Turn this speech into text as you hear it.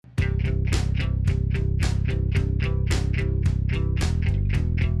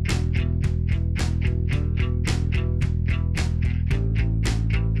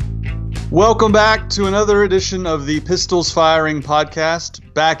Welcome back to another edition of the Pistols Firing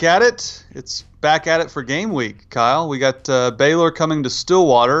Podcast. Back at it. It's back at it for game week, Kyle. We got Baylor coming to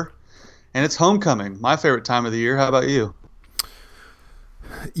Stillwater, and it's homecoming, my favorite time of the year. How about you?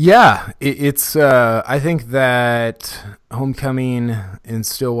 Yeah, it's. I think that homecoming in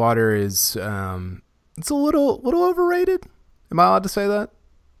Stillwater is it's a little overrated. Am I allowed to say that?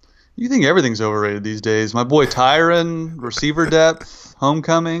 You think everything's overrated these days. My boy Tyron, receiver depth,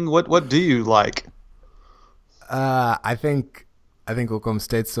 homecoming. What do you like? I think Oklahoma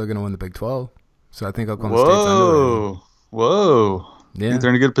State's still going to win the Big 12. So I think Oklahoma State's underrated. Whoa. Yeah. Think they're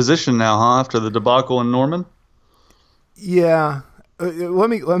in a good position now, huh? After the debacle in Norman? Yeah. Let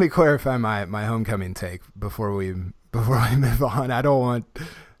me clarify my homecoming take before we move on. I don't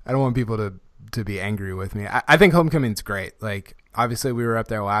want people to be angry with me. I think homecoming's great. Like, obviously we were up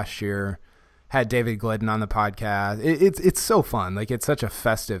there last year, had David Glidden on the podcast. It's so fun. Like, it's such a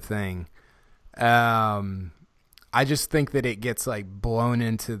festive thing. I just think that it gets like blown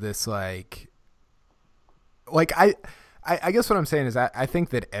into this like I guess what I'm saying is I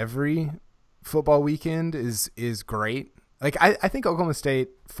think that every football weekend is great. Like, I think Oklahoma State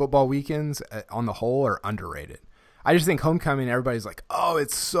football weekends on the whole are underrated. I just think homecoming, everybody's like, oh,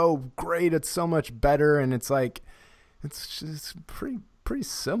 it's so great. It's so much better. And it's like, it's just pretty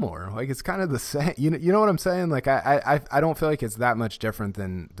similar. Like, it's kind of the same. You know what I'm saying? Like, I don't feel like it's that much different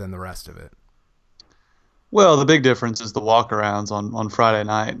than the rest of it. Well, the big difference is the walkarounds on Friday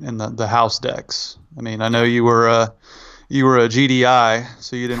night and the house decks. I mean, I know you were a GDI,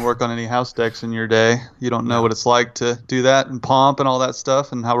 so you didn't work on any house decks in your day. You don't know what it's like to do that and pomp and all that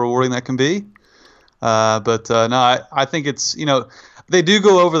stuff and how rewarding that can be. But I think it's, they do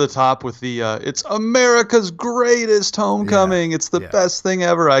go over the top with the it's America's greatest homecoming. Yeah, it's the best thing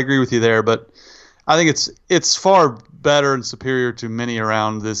ever. I agree with you there, but I think it's far better and superior to many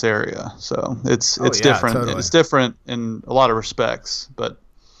around this area. So it's different. Totally. It's different in a lot of respects, but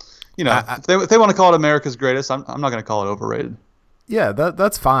if they want to call it America's greatest, I'm not going to call it overrated. Yeah,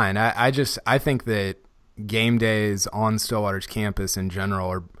 that's fine. I think that game days on Stillwater's campus in general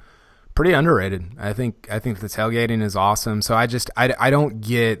are pretty underrated. I think the tailgating is awesome. So I don't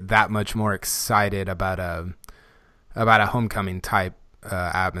get that much more excited about a homecoming type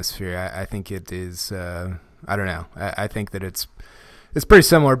atmosphere. I think it is. I don't know. I think that it's pretty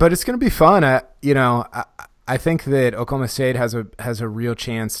similar, but it's going to be fun. I think that Oklahoma State has a real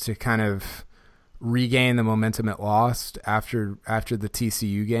chance to kind of regain the momentum it lost after the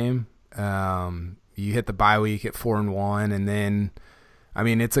TCU game. You hit the bye week at 4-1, and then, I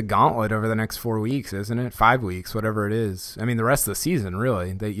mean, it's a gauntlet over the next 4 weeks, isn't it? 5 weeks, whatever it is. I mean, the rest of the season,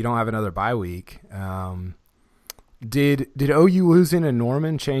 really. That you don't have another bye week. Did OU losing in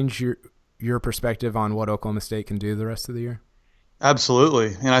Norman change your perspective on what Oklahoma State can do the rest of the year?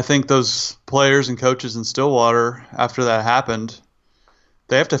 Absolutely. And I think those players and coaches in Stillwater, after that happened,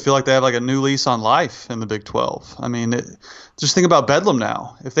 they have to feel like they have like a new lease on life in the Big 12. I mean, just think about Bedlam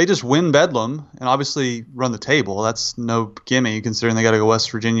now. If they just win Bedlam and obviously run the table, that's no gimme considering they got to go West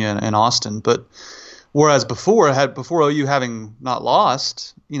Virginia and Austin. But whereas before OU having not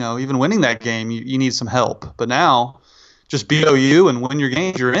lost, even winning that game, you need some help. But now, just beat OU and win your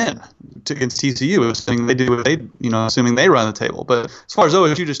games, you're in against TCU, assuming they run the table. But as far as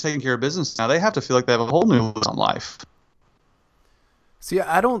OSU just taking care of business now, they have to feel like they have a whole new lease on life. See,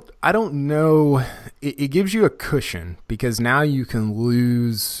 I don't know. It gives you a cushion because now you can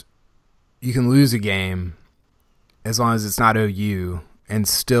lose a game as long as it's not OU and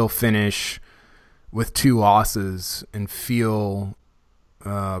still finish with 2 losses and feel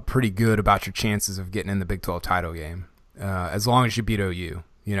pretty good about your chances of getting in the Big 12 title game. As long as you beat OU,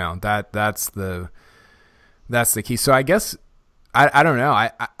 that's the key. So I guess I don't know.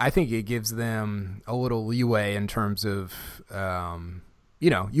 I think it gives them a little leeway in terms of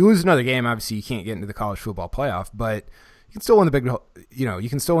you lose another game. Obviously, you can't get into the college football playoff, but you can still win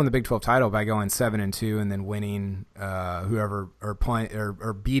the Big 12 title by going 7-2 and then winning whoever or playing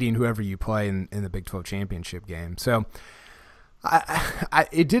or beating whoever you play in the Big 12 championship game. So.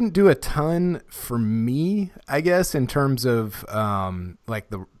 It didn't do a ton for me, I guess, in terms of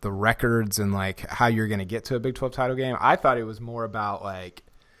like the records and like how you're going to get to a Big 12 title game. I thought it was more about like,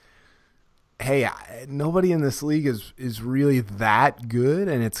 hey, nobody in this league is really that good,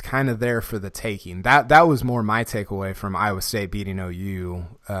 and it's kind of there for the taking. That was more my takeaway from Iowa State beating OU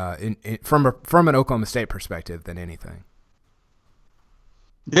from an Oklahoma State perspective than anything.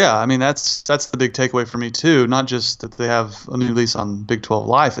 Yeah, I mean that's the big takeaway for me too. Not just that they have a new lease on Big 12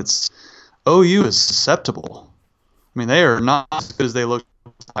 life. It's OU is susceptible. I mean, they are not as good as they look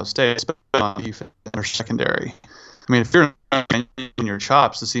at Ohio State, especially on defense or secondary. I mean, if you're in your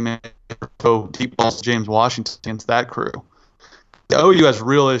chops to see me throw deep balls to James Washington against that crew. The OU has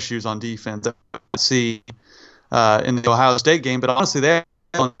real issues on defense that we see in the Ohio State game, but honestly, they had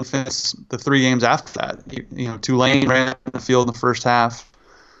on defense the 3 games after that. Tulane ran the field in the first half.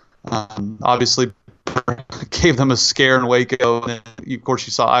 Obviously, gave them a scare in Waco. And then, of course,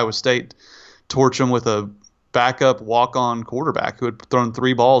 you saw Iowa State torch them with a backup walk-on quarterback who had thrown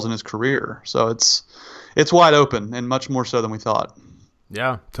 3 balls in his career. So it's wide open, and much more so than we thought.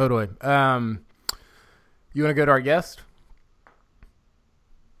 Yeah, totally. You want to go to our guest?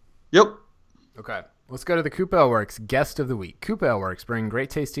 Yep. Okay. Let's go to the Coop Ale Works Guest of the Week. Coop Ale Works bring great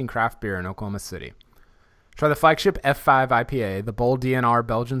tasting craft beer in Oklahoma City. Try the flagship F5 IPA, the bold DNR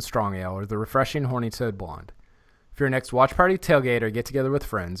Belgian Strong Ale, or the refreshing Horny Toad Blonde. For your next watch party, tailgate, or get together with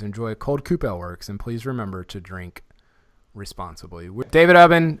friends, enjoy a cold Coop Ale Works, and please remember to drink responsibly. David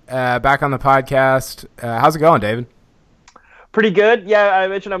Ubben, back on the podcast. How's it going, David? Pretty good. Yeah, I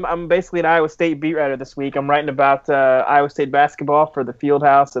mentioned I'm basically an Iowa State beat writer this week. I'm writing about Iowa State basketball for the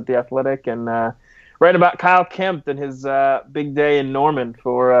Fieldhouse at the Athletic, and writing about Kyle Kemp and his big day in Norman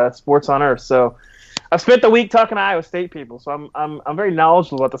for Sports on Earth. So I've spent the week talking to Iowa State people, so I'm very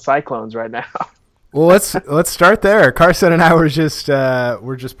knowledgeable about the Cyclones right now. Well, let's start there. Carson and I were just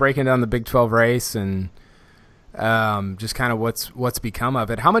breaking down the Big 12 race and just kind of what's become of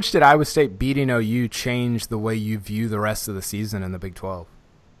it. How much did Iowa State beating OU change the way you view the rest of the season in the Big 12?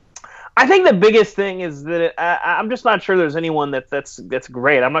 I think the biggest thing is that I'm just not sure there's anyone that's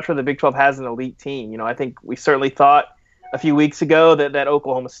great. I'm not sure the Big 12 has an elite team. I think we certainly thought a few weeks ago that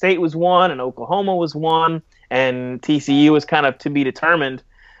Oklahoma State was one and Oklahoma was one and TCU was kind of to be determined.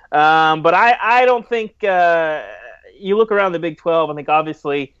 But I don't think you look around the Big 12. I think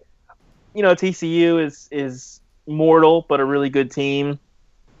obviously, TCU is mortal, but a really good team.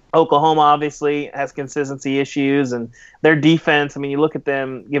 Oklahoma obviously has consistency issues, and their defense, I mean, you look at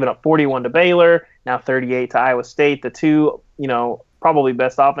them giving up 41 to Baylor, now 38 to Iowa State, the two, probably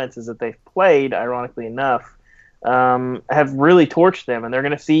best offenses that they've played, ironically enough, have really torched them, and they're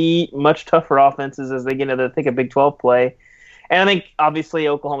going to see much tougher offenses as they get into the thick of Big 12 play. And I think, obviously,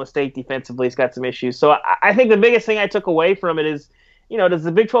 Oklahoma State defensively has got some issues. So I think the biggest thing I took away from it is, does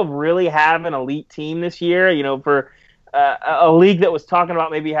the Big 12 really have an elite team this year? For a league that was talking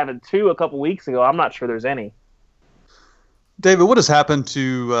about maybe having 2 a couple weeks ago, I'm not sure there's any. David, what has happened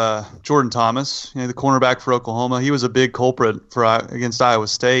to Jordan Thomas, the cornerback for Oklahoma? He was a big culprit against Iowa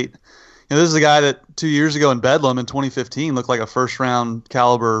State. This is a guy that 2 years ago in Bedlam in 2015 looked like a first-round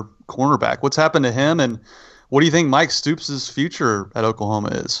caliber cornerback. What's happened to him, and what do you think Mike Stoops' future at Oklahoma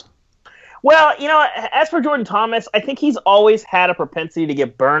is? Well, as for Jordan Thomas, I think he's always had a propensity to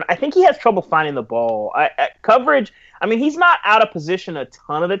get burned. I think he has trouble finding the ball. Coverage, I mean, he's not out of position a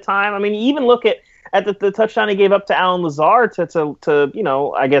ton of the time. I mean, you even look at the touchdown he gave up to Alan Lazard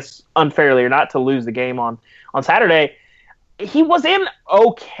to I guess unfairly or not to lose the game on Saturday. He was in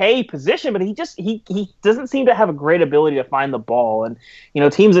okay position, but he doesn't seem to have a great ability to find the ball. And,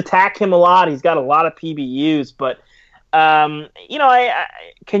 teams attack him a lot. He's got a lot of PBUs, but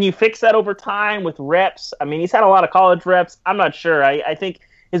can you fix that over time with reps? I mean, he's had a lot of college reps. I'm not sure. I think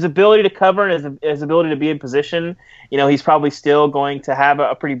his ability to cover and his ability to be in position, he's probably still going to have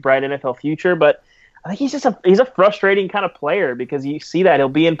a pretty bright NFL future. But I think he's a frustrating kind of player because you see that he'll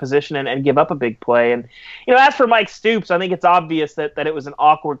be in position and give up a big play. And, as for Mike Stoops, I think it's obvious that it was an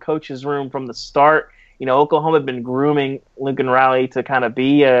awkward coach's room from the start. Oklahoma had been grooming Lincoln Riley to kind of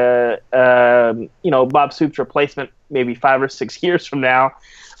be Bob Stoops' replacement maybe 5 or 6 years from now.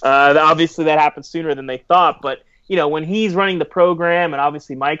 Obviously, that happened sooner than they thought. But, when he's running the program and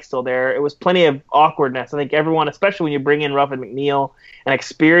obviously Mike's still there, it was plenty of awkwardness. I think everyone, especially when you bring in Ruffin McNeil, an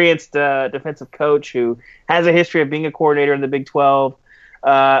experienced defensive coach who has a history of being a coordinator in the Big 12,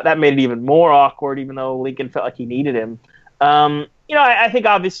 that made it even more awkward, even though Lincoln felt like he needed him. I think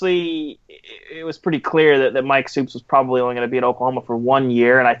obviously it was pretty clear that Mike Stoops was probably only going to be at Oklahoma for 1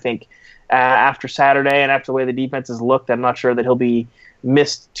 year, and I think after Saturday and after the way the defenses looked, I'm not sure that he'll be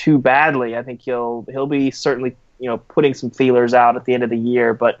missed too badly. I think he'll be certainly putting some feelers out at the end of the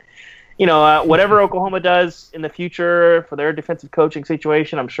year, but whatever Oklahoma does in the future for their defensive coaching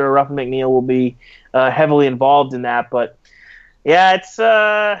situation, I'm sure Ruffin McNeil will be heavily involved in that. But yeah, it's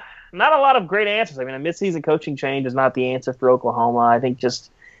not a lot of great answers. I mean, a midseason coaching change is not the answer for Oklahoma. I think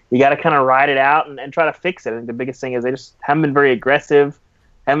just you got to kind of ride it out and try to fix it. I think the biggest thing is they just haven't been very aggressive,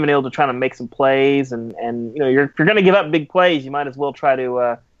 haven't been able to try to make some plays, and if you're going to give up big plays, you might as well try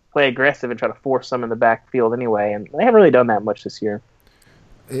to play aggressive and try to force some in the backfield anyway. And they haven't really done that much this year.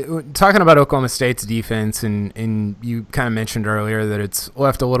 Talking about Oklahoma State's defense, and you kind of mentioned earlier that it's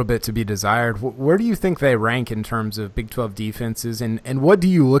left a little bit to be desired. Where do you think they rank in terms of Big 12 defenses, and what do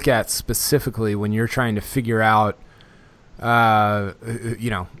you look at specifically when you're trying to figure out,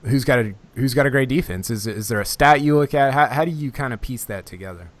 who's got a great defense? Is there a stat you look at? How do you kind of piece that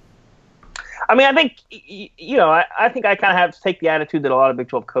together? I mean, I think I think I kind of have to take the attitude that a lot of Big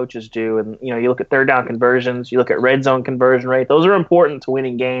 12 coaches do, and you look at third down conversions, you look at red zone conversion rate; those are important to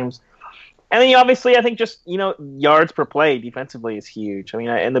winning games. And then obviously, I think just yards per play defensively is huge. I mean,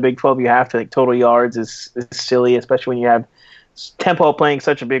 in the Big 12, you have to think total yards is silly, especially when you have tempo playing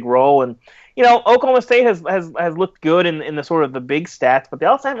such a big role. And Oklahoma State has looked good in the sort of the big stats, but they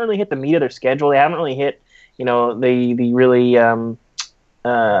also haven't really hit the meat of their schedule. They haven't really hit the really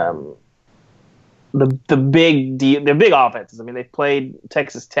the big offenses. I mean, they've played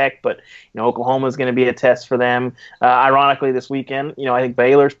Texas Tech, but Oklahoma is going to be a test for them. Ironically, this weekend, I think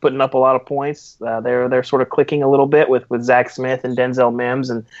Baylor's putting up a lot of points. They're sort of clicking a little bit with Zach Smith and Denzel Mims,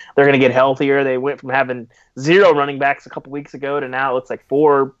 and they're going to get healthier. They went from having 0 running backs a couple weeks ago to now it looks like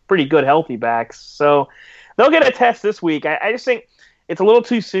 4 pretty good healthy backs. So they'll get a test this week. I just think it's a little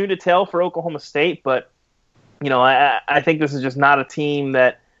too soon to tell for Oklahoma State, but I think this is just not a team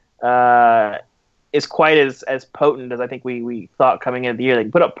that is quite as potent as I think we thought coming into the year. They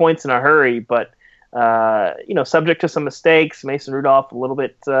can put up points in a hurry, but subject to some mistakes. Mason Rudolph a little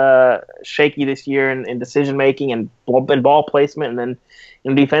bit shaky this year in decision making and ball placement, and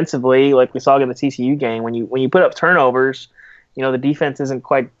then defensively, like we saw in the TCU game, when you put up turnovers, the defense isn't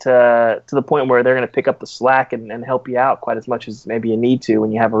quite to the point where they're going to pick up the slack and help you out quite as much as maybe you need to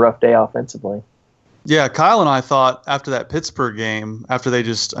when you have a rough day offensively. Yeah, Kyle and I thought after that Pittsburgh game, after they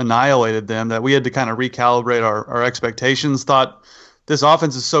just annihilated them, that we had to kind of recalibrate our expectations. Thought this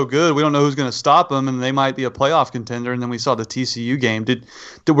offense is so good, we don't know who's going to stop them, and they might be a playoff contender. And then we saw the TCU game.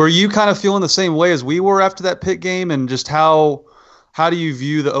 Were you kind of feeling the same way as we were after that Pitt game, and just how do you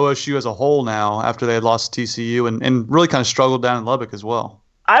view the OSU as a whole now after they had lost to TCU and really kind of struggled down in Lubbock as well?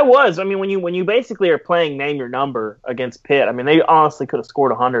 I was. I mean, when you basically are playing name your number against Pitt, I mean, they honestly could have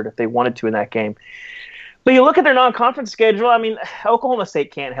scored 100 if they wanted to in that game. But you look at their non-conference schedule, I mean, Oklahoma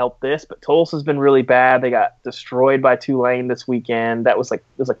State can't help this, but Tulsa's been really bad. They got destroyed by Tulane this weekend. It was like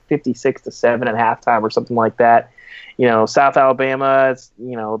 56-7 at halftime or something like that. South Alabama,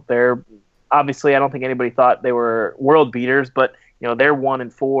 they're obviously, I don't think anybody thought they were world beaters, but they're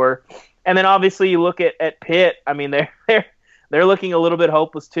 1-4. And then obviously you look at Pitt. I mean, they're looking a little bit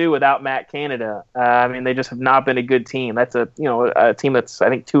hopeless too without Matt Canada. I mean, they just have not been a good team. That's a team that's I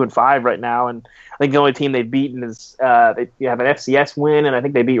think 2-5 right now, and I think the only team they've beaten is they have an FCS win, and I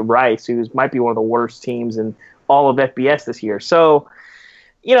think they beat Rice, who might be one of the worst teams in all of FBS this year. So,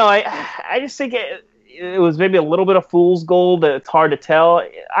 I just think it was maybe a little bit of fool's gold. That it's hard to tell.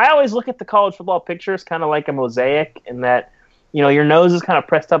 I always look at the college football picture as kind of like a mosaic, in that your nose is kind of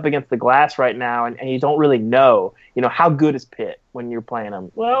pressed up against the glass right now, and you don't really know, how good is Pitt when you're playing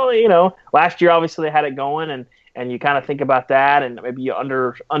them. Well, last year obviously they had it going, and you kind of think about that, and maybe you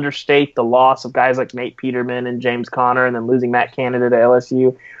understate the loss of guys like Nate Peterman and James Conner, and then losing Matt Canada to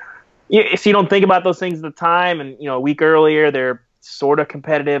LSU. If you don't think about those things at the time, and a week earlier they're sort of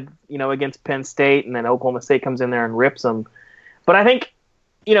competitive, against Penn State, and then Oklahoma State comes in there and rips them. But I think,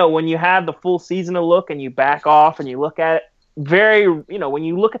 when you have the full season to look and you back off and you look at it, when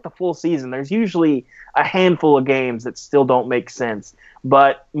you look at the full season, there's usually a handful of games that still don't make sense.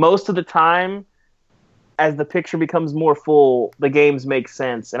 But most of the time, as the picture becomes more full, the games make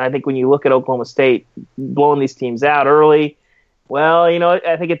sense. And I think when you look at Oklahoma State blowing these teams out early, well,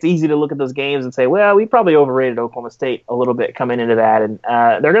 I think it's easy to look at those games and say, well, we probably overrated Oklahoma State a little bit coming into that. And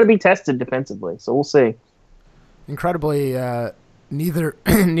they're going to be tested defensively, so we'll see. Incredibly, neither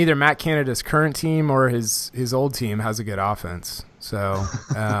Matt Canada's current team or his old team has a good offense. So,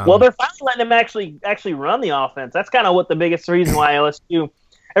 well, they're finally letting him actually run the offense. That's kind of what the biggest reason why LSU.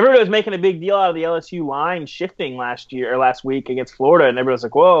 Everybody was making a big deal out of the LSU line shifting last week against Florida, and everybody was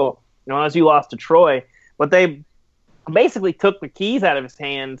like, "Whoa, LSU lost to Troy," but they basically took the keys out of his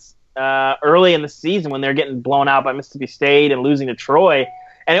hands early in the season when they're getting blown out by Mississippi State and losing to Troy.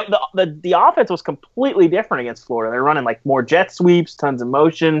 And the offense was completely different against Florida. They're running like more jet sweeps, tons of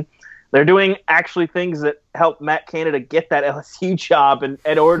motion. They're doing actually things that help Matt Canada get that LSU job, and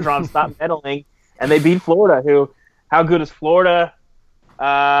Ed Orgeron stopped meddling, and they beat Florida. How good is Florida?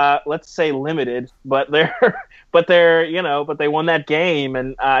 Let's say limited, but they won that game,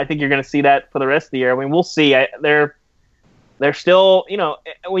 and I think you're going to see that for the rest of the year. I mean, we'll see. They're still,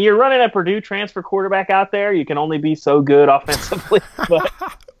 when you're running a Purdue transfer quarterback out there, you can only be so good offensively. But,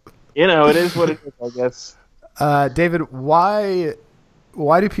 it is what it is, I guess. David, why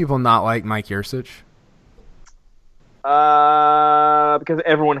Why do people not like Mike Yurcich? Because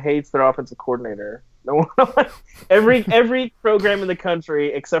everyone hates their offensive coordinator. No one, every program in the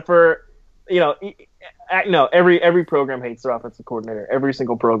country except for every program hates their offensive coordinator. Every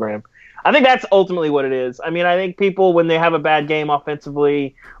single program. I think that's ultimately what it is. I mean, I think people when they have a bad game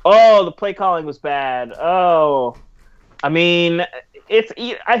offensively, oh, the play calling was bad. Oh, I mean,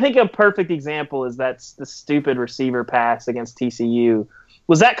 I think a perfect example is that's the stupid receiver pass against TCU.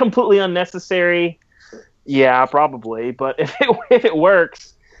 Was that completely unnecessary? Yeah, probably. But if it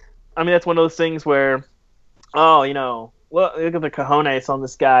works, I mean, that's one of those things where, oh, look at the cojones on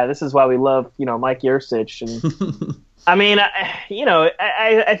this guy. This is why we love, Mike Yurcich. And I mean,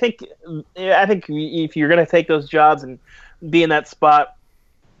 I think if you're going to take those jobs and be in that spot,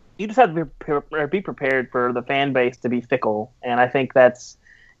 you just have to be prepared for the fan base to be fickle. And I think that's,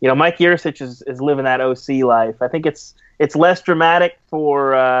 Mike Yurcich is living that OC life. I think it's less dramatic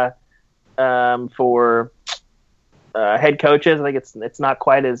for head coaches. I think it's not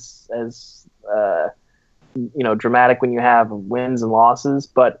quite as dramatic when you have wins and losses.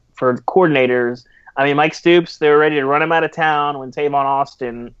 But for coordinators, I mean, Mike Stoops, they were ready to run him out of town when Tavon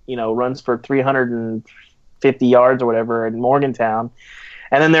Austin, runs for 350 yards or whatever in Morgantown.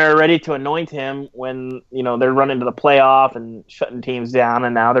 And then they're ready to anoint him when, they're running to the playoff and shutting teams down.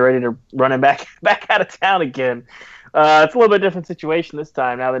 And now they're ready to run him back out of town again. It's a little bit different situation this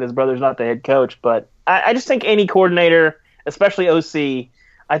time now that his brother's not the head coach. But I just think any coordinator, especially OC,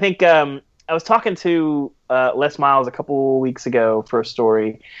 I think I was talking to Les Miles a couple weeks ago for a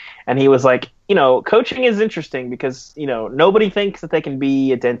story, and he was like, coaching is interesting because, nobody thinks that they can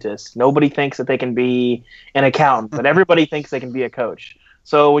be a dentist. Nobody thinks that they can be an accountant, but everybody thinks they can be a coach.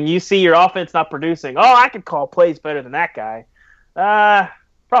 So when you see your offense not producing, oh, I could call plays better than that guy.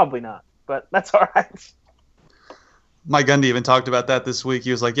 Probably not, but that's all right. Mike Gundy even talked about that this week. He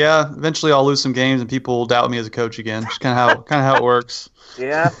was like, "Yeah, eventually I'll lose some games and people will doubt me as a coach again." Just kind of how it works.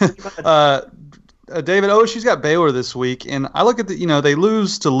 Yeah. David, OSU's got Baylor this week, and I look at they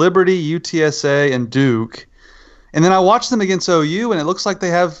lose to Liberty, UTSA, and Duke, and then I watch them against OU, and it looks like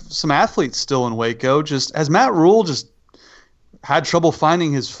they have some athletes still in Waco. Just has Matt Rule just had trouble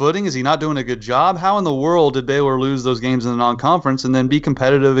finding his footing? Is he not doing a good job? How in the world did Baylor lose those games in the non-conference and then be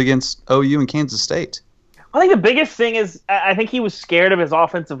competitive against OU and Kansas State? I think the biggest thing is I think he was scared of his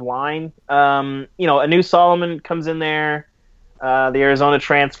offensive line. A new Solomon comes in there, the Arizona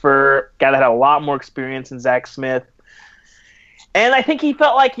transfer, guy that had a lot more experience than Zach Smith. And I think he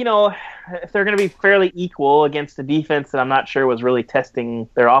felt like, if they're going to be fairly equal against the defense that I'm not sure was really testing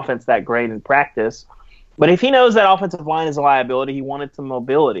their offense that great in practice. But if he knows that offensive line is a liability, he wanted some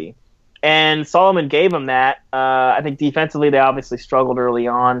mobility. And Solomon gave him that. I think defensively they obviously struggled early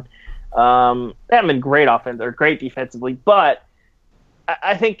on. They haven't been great great defensively, but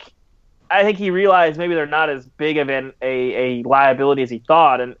I think he realized maybe they're not as big of a liability as he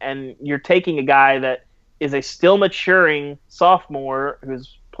thought, and you're taking a guy that is a still maturing sophomore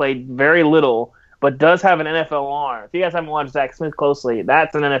who's played very little, but does have an NFL arm. If you guys haven't watched Zach Smith closely,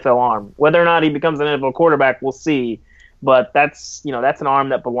 that's an NFL arm. Whether or not he becomes an NFL quarterback, we'll see, but that's an arm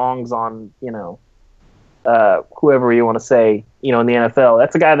that belongs on whoever you want to say, in the NFL.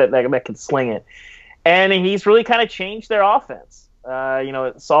 That's a guy that can sling it. And he's really kind of changed their offense.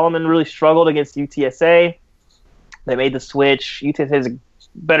 Solomon really struggled against UTSA. They made the switch. UTSA is a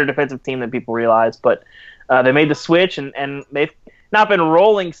better defensive team than people realize, but they made the switch, and they've not been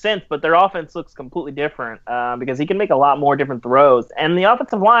rolling since, but their offense looks completely different because he can make a lot more different throws. And the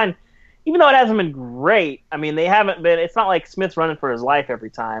offensive line, even though it hasn't been great, I mean, it's not like Smith's running for his life every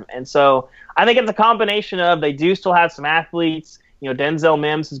time. And so I think it's a combination of they do still have some athletes. Denzel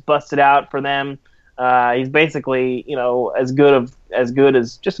Mims has busted out for them. He's basically, as good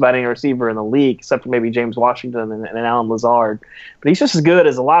as just about any receiver in the league, except for maybe James Washington and Alan Lazard. But he's just as good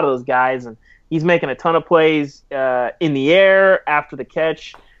as a lot of those guys, and he's making a ton of plays in the air after the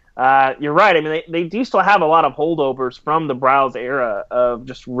catch. You're right. I mean, they do still have a lot of holdovers from the Browse era of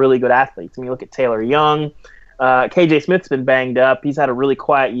just really good athletes. I mean, you look at Taylor Young. KJ Smith's been banged up. He's had a really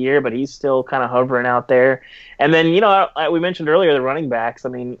quiet year, but he's still kind of hovering out there. And then, we mentioned earlier the running backs. I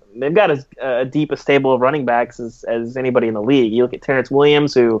mean, they've got as deep a stable of running backs as anybody in the league. You look at Terrence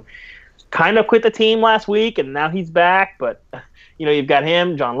Williams, who kind of quit the team last week, and now he's back. But, you've got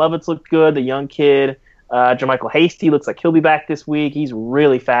him. John Lovitz looked good, the young kid. Jermichael Hasty looks like he'll be back this week. He's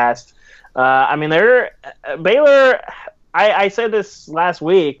really fast. Baylor, I said this last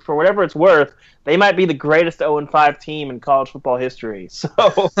week, for whatever it's worth, they might be the greatest 0-5 team in college football history. So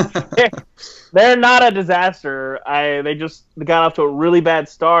they're not a disaster. They got off to a really bad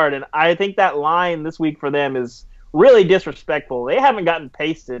start, and I think that line this week for them is really disrespectful. They haven't gotten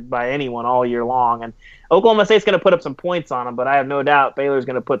pasted by anyone all year long, and Oklahoma State's going to put up some points on them, but I have no doubt Baylor's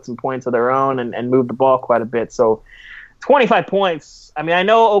going to put some points of their own and move the ball quite a bit. So 25 points. I mean, I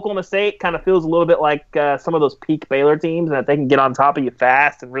know Oklahoma State kind of feels a little bit like some of those peak Baylor teams, and that they can get on top of you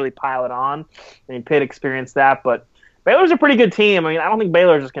fast and really pile it on. I mean, Pitt experienced that, but Baylor's a pretty good team. I mean, I don't think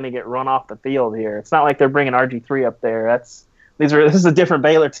Baylor's just going to get run off the field here. It's not like they're bringing RG3 up there. This is a different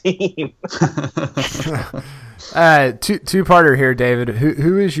Baylor team. Two-parter here, David.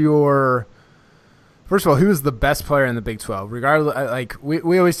 Who is your – first of all, who is the best player in the Big 12? Regardless, like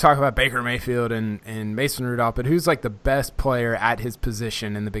we always talk about Baker Mayfield and Mason Rudolph, but who's like the best player at his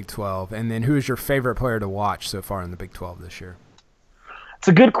position in the Big 12? And then who is your favorite player to watch so far in the Big 12 this year? It's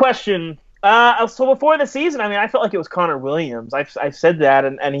a good question. So before the season, I mean, I felt like it was Connor Williams. I've said that,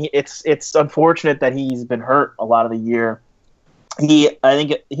 and it's unfortunate that he's been hurt a lot of the year. I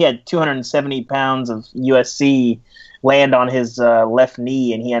think he had 270 pounds of USC land on his left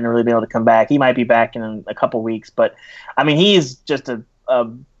knee, and he hadn't really been able to come back. He might be back in a couple weeks, but I mean, he's just a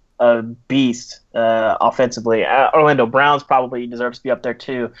beast offensively. Orlando Brown's probably deserves to be up there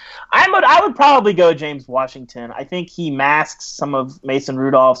too. I would probably go James Washington. I think he masks some of Mason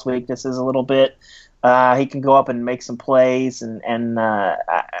Rudolph's weaknesses a little bit. He can go up and make some plays, and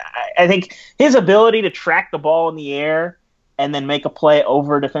I think his ability to track the ball in the air and then make a play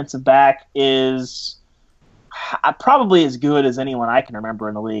over a defensive back is probably as good as anyone I can remember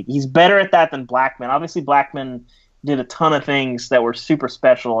in the league. He's better at that than Blackman. Obviously, Blackman did a ton of things that were super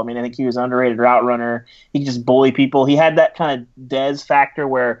special. I mean, I think he was an underrated route runner. He could just bully people. He had that kind of Dez factor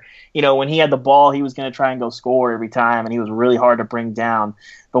where, when he had the ball, he was going to try and go score every time, and he was really hard to bring down.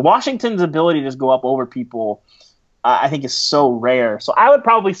 But Washington's ability to just go up over people, I think, is so rare. So I would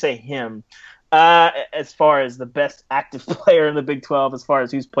probably say him. As far as the best active player in the Big 12, as far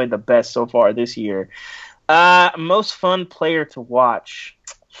as who's played the best so far this year. Most fun player to watch.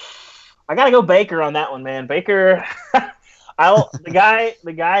 I gotta go Baker on that one, man. Baker, the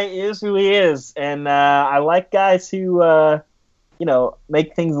guy is who he is, and I like guys who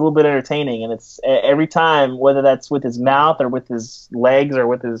make things a little bit entertaining. And it's every time, whether that's with his mouth or with his legs or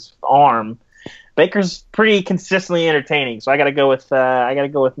with his arm, Baker's pretty consistently entertaining. So I gotta go with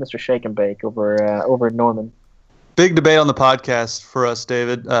Mr. Shake and Bake over Norman. Big debate on the podcast for us,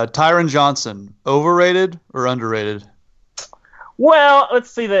 David. Tyron Johnson, overrated or underrated? Well, let's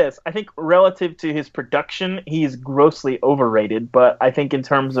see this. I think relative to his production, he's grossly overrated. But I think in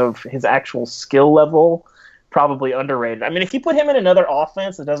terms of his actual skill level, probably underrated. I mean, if you put him in another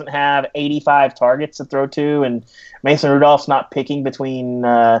offense that doesn't have 85 targets to throw to, and Mason Rudolph's not picking between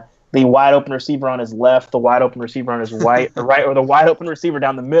the wide open receiver on his left, the wide open receiver on his right, or the wide open receiver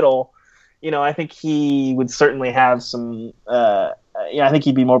down the middle, I think he would certainly have some. I think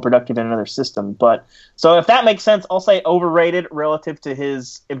he'd be more productive in another system. But so if that makes sense, I'll say overrated relative to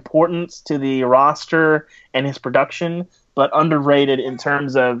his importance to the roster and his production, but underrated in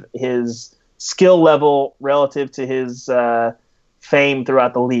terms of his skill level relative to his fame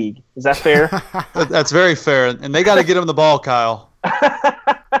throughout the league. Is that fair? That's very fair, and they got to get him the ball, Kyle.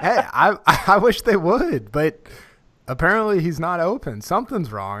 Hey, I wish they would, but apparently he's not open.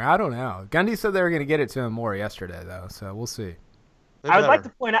 Something's wrong. I don't know. Gundy said they were going to get it to him more yesterday, though, so we'll see. I'd like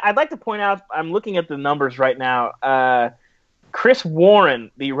to point out. I'm looking at the numbers right now. Chris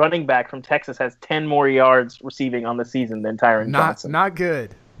Warren, the running back from Texas, has 10 more yards receiving on the season than Tyron Johnson. Not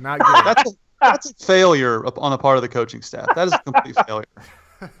good. Not good. That's a failure on the part of the coaching staff. That is a complete failure.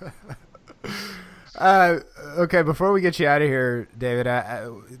 Okay, before we get you out of here, David,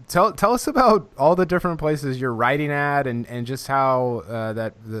 tell us about all the different places you're writing at and just how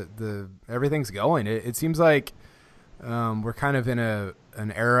that the everything's going. It seems like we're kind of in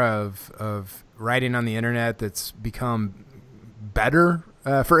an era of writing on the internet that's become better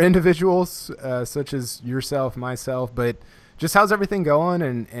for individuals such as yourself, myself, but just how's everything going,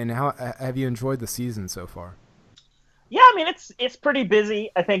 and how have you enjoyed the season so far? Yeah, I mean, it's pretty busy.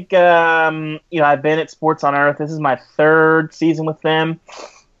 I think, I've been at Sports on Earth. This is my third season with them.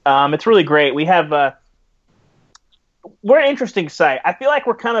 It's really great. We're an interesting site. I feel like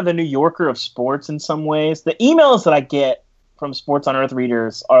we're kind of the New Yorker of sports in some ways. The emails that I get from Sports on Earth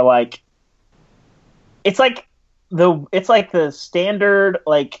readers are like, it's like the standard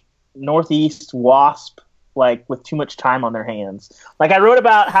Northeast WASP with too much time on their hands. I wrote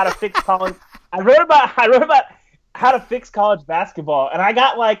about how to fix college. I wrote about how to fix college basketball, and I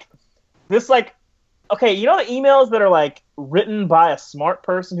got this okay, the emails that are written by a smart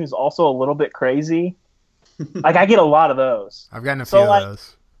person who's also a little bit crazy. I get a lot of those. I've gotten a few of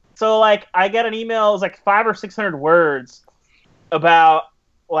those. So I get an email, it's 500 or 600 words about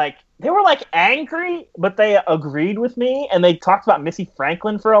they were like angry, but they agreed with me, and they talked about Missy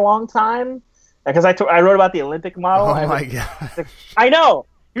Franklin for a long time because I wrote about the Olympic model. Oh my god! I know.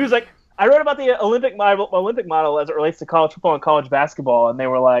 He was like, I wrote about the Olympic model as it relates to college football and college basketball, and they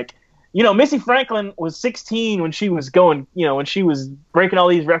were like, Missy Franklin was 16 when she was going, when she was breaking all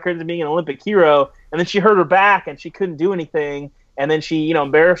these records and being an Olympic hero, and then she hurt her back and she couldn't do anything, and then she,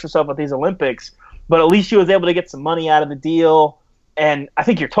 embarrassed herself at these Olympics, but at least she was able to get some money out of the deal. And I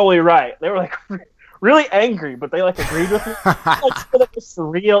think you're totally right. They were like really angry, but they like agreed with me. Like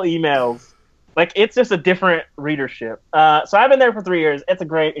surreal emails. Like it's just a different readership. So I've been there for 3 years. It's a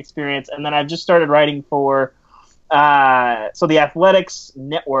great experience. And then I've just started writing for the Athletics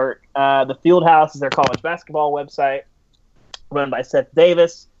Network. The Fieldhouse is their college basketball website, run by Seth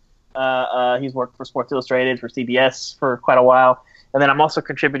Davis. He's worked for Sports Illustrated, for CBS for quite a while. And then I'm also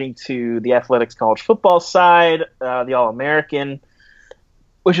contributing to the Athletics college football side, the All-American,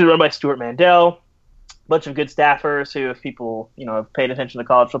 which is run by Stuart Mandel. A bunch of good staffers who, if people have paid attention to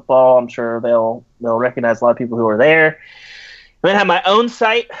college football, I'm sure they'll recognize a lot of people who are there. And then I have my own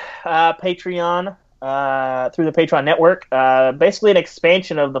site, Patreon, through the Patreon network. Basically an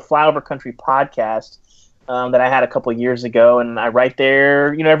expansion of the Flyover Country podcast that I had a couple of years ago, and I write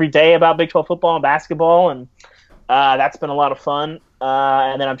there, every day about Big 12 football and basketball, and that's been a lot of fun.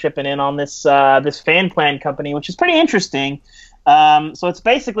 And then I'm chipping in on this fan plan company, which is pretty interesting. So it's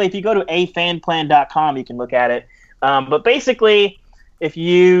basically, if you go to afanplan.com, you can look at it. But basically, if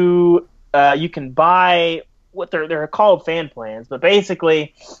you can buy what they're called fan plans, but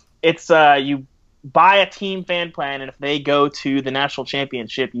basically it's you buy a team fan plan, and if they go to the national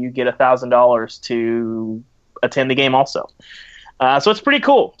championship, you get $1,000 to attend the game also. So it's pretty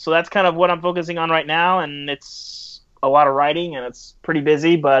cool. So that's kind of what I'm focusing on right now, and it's a lot of writing, and it's pretty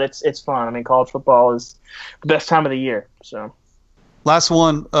busy, but it's fun. I mean, college football is the best time of the year. So. Last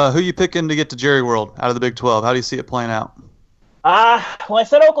one. Who you picking to get to Jerry World out of the Big 12? How do you see it playing out? Well, I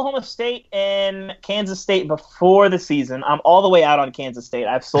said Oklahoma State and Kansas State before the season. I'm all the way out on Kansas State.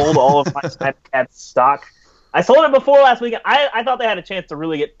 I've sold all of my Snapchat stock. I sold it before last weekend. I thought they had a chance to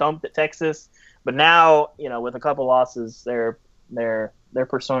really get thumped at Texas, but now, with a couple losses, they're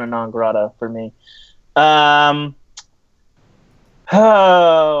persona non grata for me. I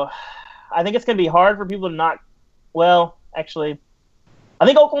think it's going to be hard for people to not. Well, actually, I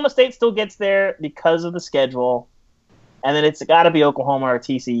think Oklahoma State still gets there because of the schedule. And then it's got to be Oklahoma or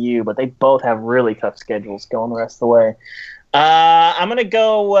TCU, but they both have really tough schedules going the rest of the way. I'm going to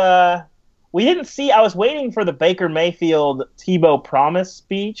go I was waiting for the Baker Mayfield Tebow promise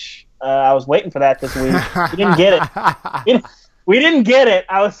speech. I was waiting for that this week. We didn't get it. We didn't get it.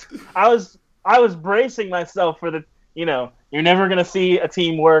 I was bracing myself for the, you're never going to see a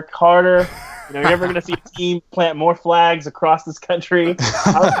team work harder. You're never going to see a team plant more flags across this country.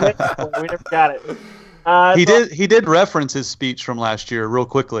 I was waiting for it. We never got it. He did reference his speech from last year real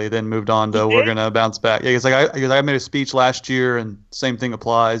quickly, then moved on to we're gonna bounce back. Yeah, he's like I made a speech last year, and same thing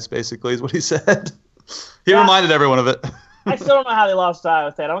applies. Basically, is what he said. He reminded everyone of it. I still don't know how they lost to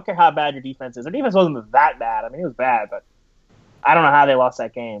Iowa State. I don't care how bad your defense is. Their defense wasn't that bad. I mean, it was bad, but I don't know how they lost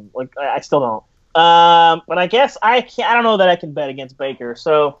that game. Like, I still don't. But I guess I don't know that I can bet against Baker.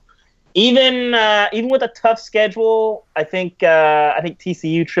 So. Even with a tough schedule, I think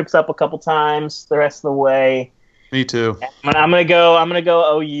TCU trips up a couple times the rest of the way. Me too. I'm gonna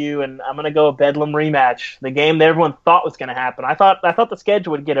go OU, and I'm gonna go a Bedlam rematch. The game that everyone thought was gonna happen. I thought the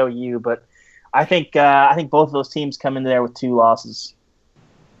schedule would get OU, but I think both of those teams come in there with 2 losses.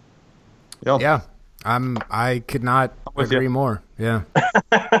 Yep. Yeah, I could not agree more. Yeah.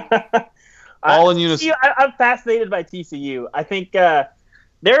 All in unison. I'm fascinated by TCU. I think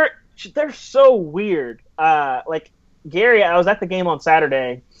they're so weird. Like Gary, I was at the game on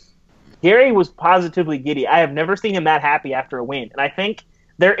Saturday. Gary was positively giddy. I have never seen him that happy after a win. And I think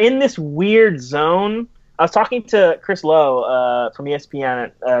they're in this weird zone. I was talking to Chris Lowe from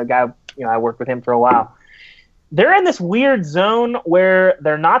ESPN, a guy, I worked with him for a while. They're in this weird zone where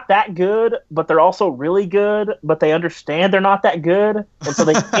they're not that good, but they're also really good, but they understand they're not that good, and so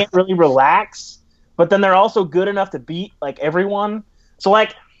they can't really relax. But then they're also good enough to beat like everyone. So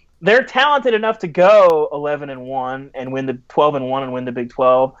like they're talented enough to go 11-1 and win the 12-1 and win the Big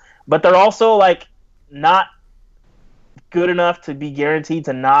 12, but they're also like not good enough to be guaranteed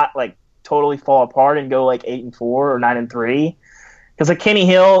to not like totally fall apart and go like 8-4 or 9-3. Because like Kenny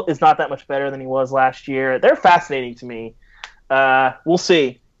Hill is not that much better than he was last year. They're fascinating to me. We'll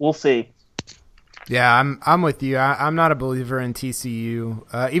see. Yeah, I'm with you. I'm not a believer in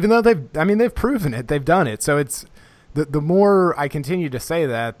TCU, even though they've proven it. They've done it. So it's the more I continue to say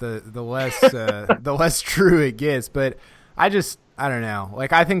that, the less the less true it gets. But I I don't know.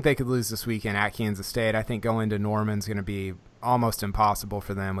 Like, I think they could lose this weekend at Kansas State. I think going to Norman's going to be almost impossible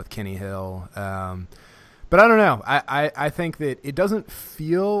for them with Kenny Hill. But I don't know. I think that it doesn't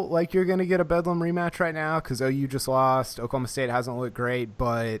feel like you're going to get a Bedlam rematch right now because OU just lost. Oklahoma State hasn't looked great,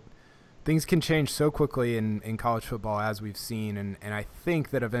 but things can change so quickly in college football as we've seen, and I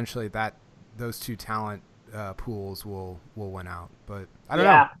think that eventually those two talent pools will win out. But I don't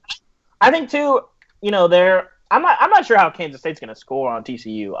know. I think too. I'm not sure how Kansas State's going to score on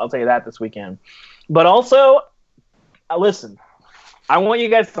TCU. I'll tell you that this weekend. But also, listen, I want you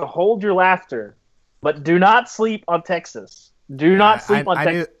guys to hold your laughter. But do not sleep on Texas. Do not sleep on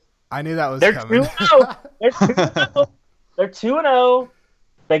Texas. I knew that was They're coming. 2-0. They're 2-0.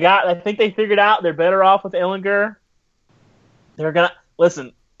 I think they figured out they're better off with Ellinger. They're gonna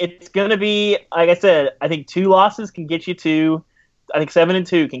listen. It's gonna be like I said. I think 2 losses can get you to. I think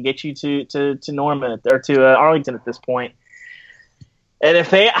 7-2 can get you to Norman or to Arlington at this point. And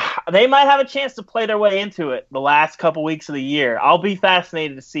if they might have a chance to play their way into it the last couple weeks of the year. I'll be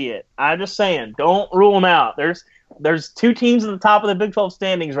fascinated to see it. I'm just saying, don't rule them out. There's 2 teams at the top of the Big 12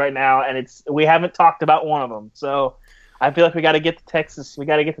 standings right now, and we haven't talked about one of them. So I feel like we got to get the Texas. We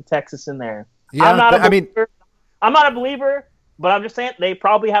got to get the Texas in there. Yeah, I'm not a believer, but I'm just saying they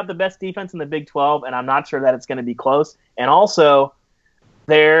probably have the best defense in the Big 12, and I'm not sure that it's going to be close. And also,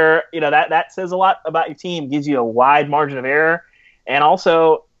 that says a lot about your team. Gives you a wide margin of error. And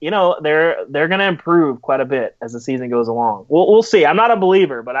also, they're going to improve quite a bit as the season goes along. We'll see. I'm not a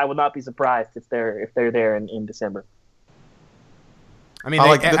believer, but I would not be surprised if they're there in December. I mean,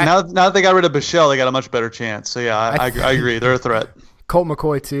 now that they got rid of Bichelle, they got a much better chance. So yeah, I agree. They're a threat. Colt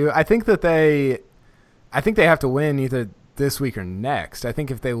McCoy too. I think they have to win either this week or next. I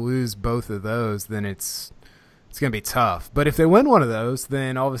think if they lose both of those, then it's going to be tough. But if they win one of those,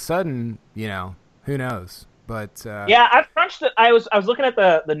 then all of a sudden, who knows? But I crunched it. I was looking at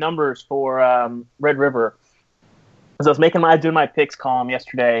the numbers for Red River as I was doing my picks column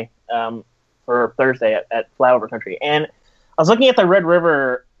yesterday for Thursday at Flyover Country, and I was looking at the Red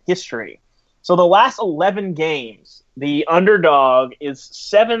River history. So the last 11 games, the underdog is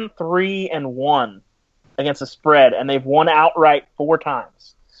 7-3-1 against the spread, and they've won outright 4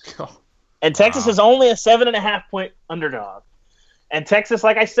 times. And Texas is only a 7.5 point underdog. And Texas,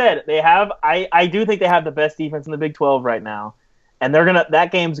 like I said, I do think they have the best defense in the Big 12 right now, and that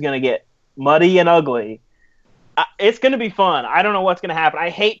game's gonna get muddy and ugly. It's gonna be fun. I don't know what's gonna happen. I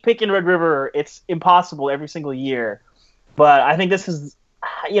hate picking Red River. It's impossible every single year, but I think this is,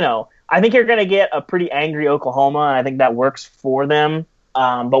 I think you're gonna get a pretty angry Oklahoma, and I think that works for them.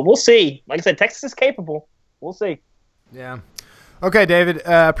 But we'll see. Like I said, Texas is capable. We'll see. Yeah. Okay, David,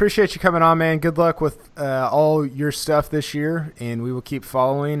 appreciate you coming on, man. Good luck with all your stuff this year, and we will keep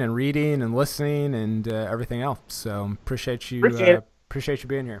following and reading and listening and everything else. So appreciate you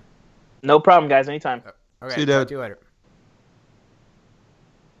being here. No problem, guys. Anytime. Okay, see you, talk David. to you later.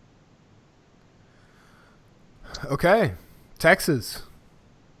 Okay, Texas,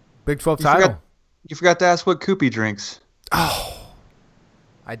 Big 12 title. You forgot to ask what Koopy drinks. Oh.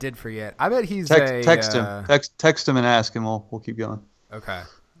 I did forget. I bet he's text him. Text him and ask him. We'll keep going. Okay.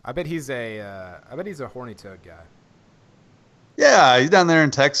 I bet he's a horny toad guy. Yeah, he's down there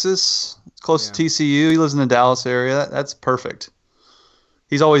in Texas. It's close to TCU. He lives in the Dallas area. That's perfect.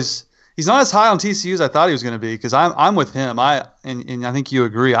 He's not as high on TCU as I thought he was going to be because I'm with him. And I think you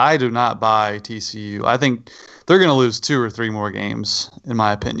agree. I do not buy TCU. I think they're going to lose 2 or 3 more games, in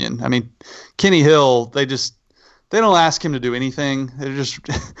my opinion. I mean, Kenny Hill, they don't ask him to do anything. They're just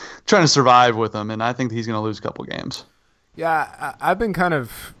trying to survive with him, and I think he's going to lose a couple games. Yeah, I've been kind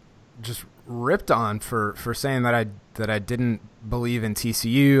of just ripped on for saying that I didn't believe in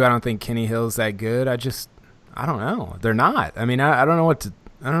TCU. I don't think Kenny Hill's that good. I don't know. They're not. I mean, I don't know what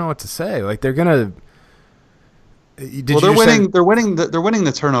to say. Like they're gonna. They're winning. They're winning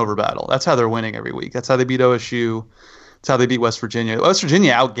the turnover battle. That's how they're winning every week. That's how they beat OSU. That's how they beat West Virginia. West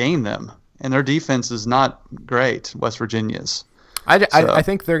Virginia outgained them. And their defense is not great, West Virginia's. I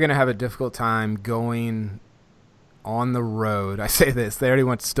think they're going to have a difficult time going on the road. I say this. They already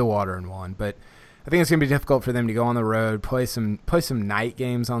went to Stillwater and won. But I think it's going to be difficult for them to go on the road, play some night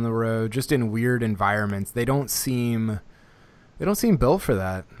games on the road, just in weird environments. They don't seem built for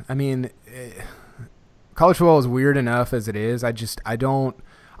that. I mean, college football is weird enough as it is. I don't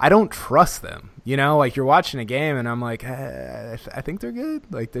trust them. Like you're watching a game and I'm like, I think they're good.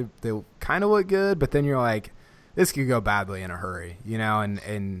 Like they kind of look good, but then you're like, this could go badly in a hurry,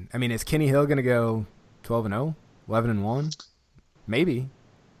 and I mean, is Kenny Hill going to go 12-0, 11-1? Maybe.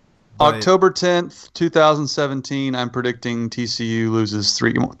 But October 10th, 2017, I'm predicting TCU loses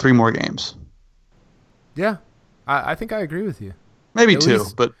three more games. Yeah, I think I agree with you. Maybe At two,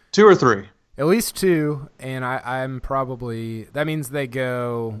 least but two or three. at least two, and I'm probably that means they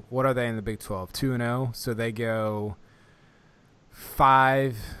go. What are they in the Big 12? 2-0, so they go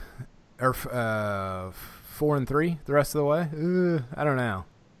 5 or 4-3 the rest of the way. I don't know.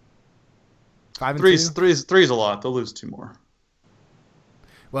 5-2. Three's a lot. They'll lose two more.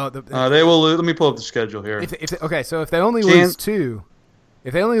 Well, They will lose. Let me pull up the schedule here. Okay, so if they only lose two,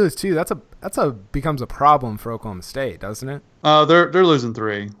 that's a becomes a problem for Oklahoma State, doesn't it? They're losing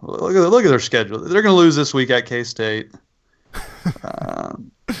three. Look at their schedule. They're going to lose this week at K-State.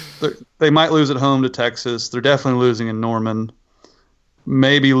 They might lose at home to Texas. They're definitely losing in Norman.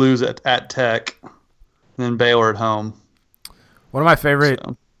 Maybe lose at Tech, and then Baylor at home. One of my favorite.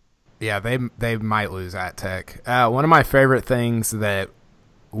 So. Yeah, they might lose at Tech. One of my favorite things that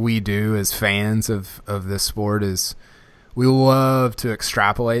we do as fans of this sport is we love to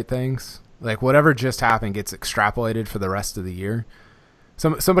extrapolate things. Like whatever just happened gets extrapolated for the rest of the year.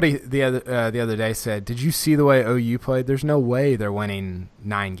 Somebody the other day said, "Did you see the way OU played? There's no way they're winning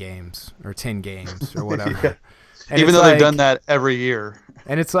 9 games or 10 games or whatever." Yeah. Even though they've done that every year.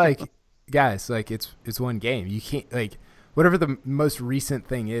 And it's like, guys, like it's one game. You can't like whatever the most recent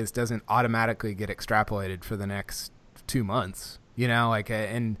thing is doesn't automatically get extrapolated for the next 2 months. You know, like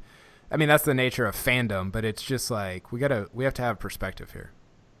and I mean that's the nature of fandom, but it's just like we have to have perspective here.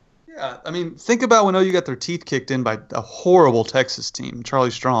 Yeah, I mean, think about when OU got their teeth kicked in by a horrible Texas team,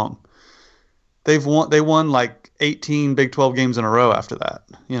 Charlie Strong. They won like 18 Big 12 games in a row after that.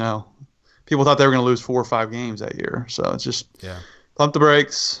 You know, people thought they were going to lose 4 or 5 games that year. So it's just pump the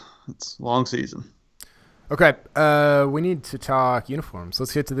brakes. It's a long season. Okay, we need to talk uniforms.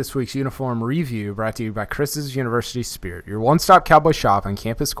 Let's get to this week's uniform review, brought to you by Chris's University Spirit, your one-stop cowboy shop on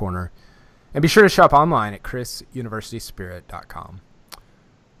Campus Corner. And be sure to shop online at chrisuniversityspirit.com.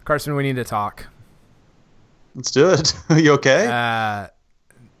 Carson, we need to talk. Let's do it. Are you okay?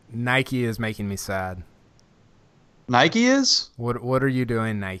 Nike is making me sad. Nike is? What are you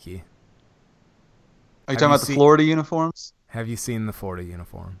doing, Nike? Are you talking about the Florida uniforms? Have you seen the Florida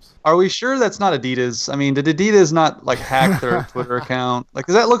uniforms? Are we sure that's not Adidas? I mean, did Adidas not like hack their Twitter account? Like,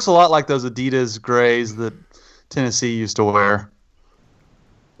 'cause that looks a lot like those Adidas grays that Tennessee used to wear.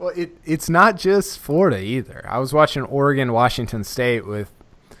 Well, it's not just Florida either. I was watching Oregon, Washington State with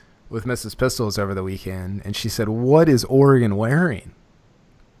Mrs. Pistols over the weekend, and she said, "What is Oregon wearing?"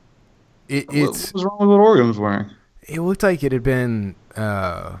 What was wrong with what Oregon was wearing? It looked like it had been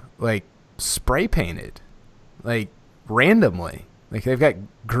like spray painted, like randomly. Like they've got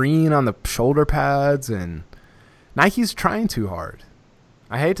green on the shoulder pads, and Nike's trying too hard.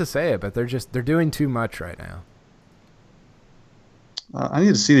 I hate to say it, but they're doing too much right now. I need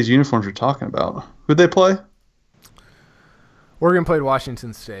to see these uniforms you're talking about. Who'd they play? Oregon played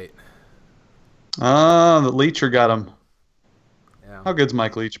Washington State. The Leacher got him. Yeah. How good's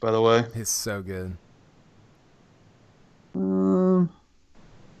Mike Leach, by the way? He's so good. I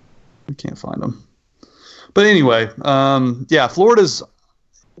can't find him. But anyway, yeah, Florida's,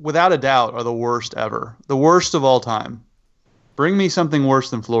 without a doubt, are the worst ever. The worst of all time. Bring me something worse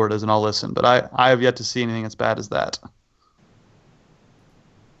than Florida's and I'll listen. But I have yet to see anything as bad as that.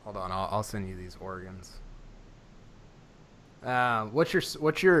 Hold on, I'll send you these Oregons.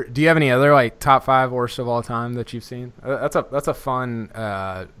 What's your? Do you have any other like top 5 worst of all time that you've seen? That's a fun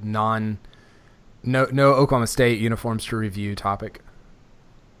no Oklahoma State uniforms to review topic.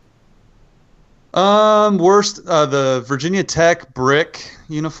 Worst the Virginia Tech brick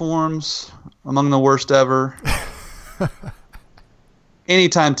uniforms among the worst ever.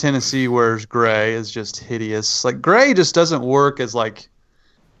 Anytime Tennessee wears gray is just hideous. Like gray just doesn't work as like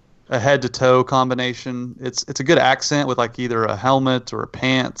a head to toe combination. It's a good accent with like either a helmet or a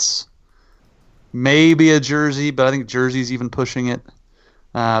pants, maybe a jersey, but I think jersey's even pushing it.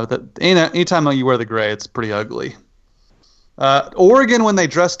 Anytime you wear the gray, it's pretty ugly. Oregon, when they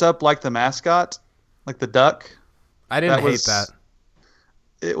dressed up like the mascot, like the duck, I didn't hate that.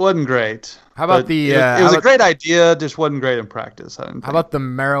 It wasn't great. How about the? It was a great idea, just wasn't great in practice. How about the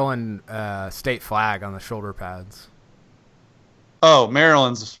Maryland state flag on the shoulder pads? Oh,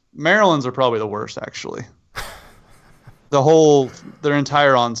 Maryland's are probably the worst, actually. Their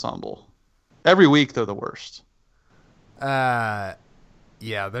entire ensemble. Every week they're the worst. Yeah,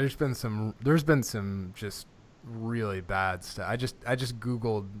 there's been some just really bad stuff. I just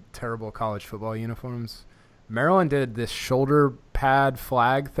Googled terrible college football uniforms. Maryland did this shoulder pad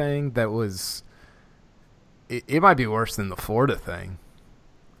flag thing that was it might be worse than the Florida thing.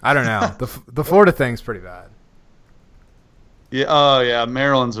 I don't know. The Florida thing's pretty bad. Yeah, oh yeah,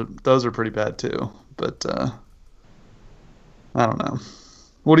 those are pretty bad too. But I don't know.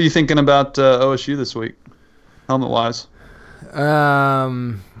 What are you thinking about OSU this week, helmet wise?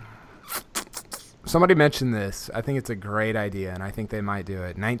 Somebody mentioned this. I think it's a great idea, and I think they might do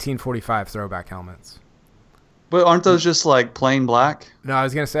it. 1945 throwback helmets. But aren't those just like plain black? No, I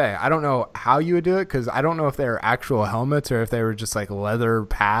was gonna say I don't know how you would do it because I don't know if they were actual helmets or if they were just like leather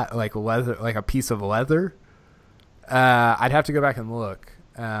like leather, like a piece of leather. I'd have to go back and look.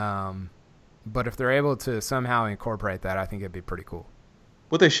 But if they're able to somehow incorporate that, I think it'd be pretty cool.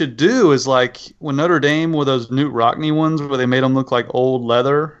 What they should do is like when Notre Dame with those Newt Rockne ones where they made them look like old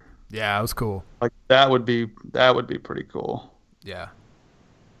leather. Yeah, it was cool. Like that would be pretty cool. Yeah.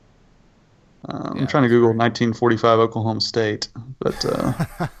 I'm trying to Google 1945 Oklahoma State, but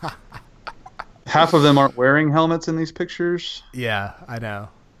half of them aren't wearing helmets in these pictures. Yeah, I know.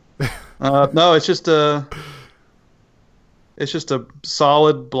 No, it's just a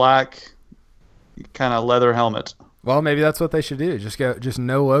solid black kind of leather helmet. Well, maybe that's what they should do. Just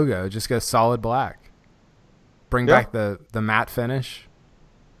no logo. Just go solid black. Bring back the matte finish.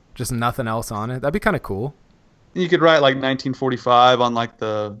 Just nothing else on it. That'd be kind of cool. You could write like 1945 on like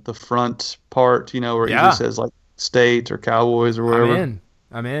the front part, where it usually says like State or Cowboys or whatever.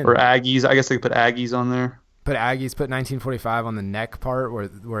 I'm in. Or Aggies. I guess they could put Aggies on there. Put 1945 on the neck part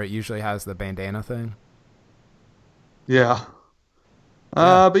where it usually has the bandana thing. Yeah.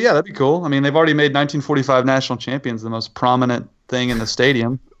 But yeah, that'd be cool. I mean, they've already made 1945 national champions the most prominent thing in the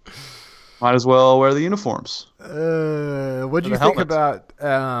stadium. Might as well wear the uniforms. What do you think about?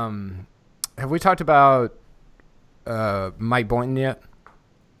 Have we talked about Mike Boynton yet?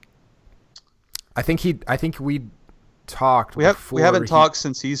 I think we talked. We haven't talked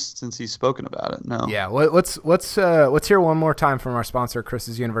since he's spoken about it. No. Yeah. Let's hear one more time from our sponsor,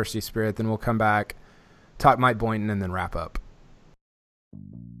 Chris's University Spirit. Then we'll come back, talk Mike Boynton, and then wrap up.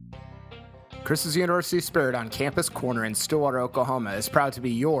 Chris's University Spirit on Campus Corner in Stillwater, Oklahoma is proud to be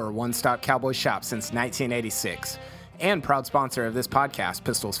your one-stop Cowboy shop since 1986 and proud sponsor of this podcast,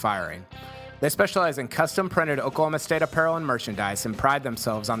 Pistols Firing. They specialize in custom-printed Oklahoma State apparel and merchandise and pride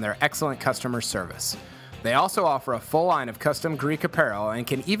themselves on their excellent customer service. They also offer a full line of custom Greek apparel and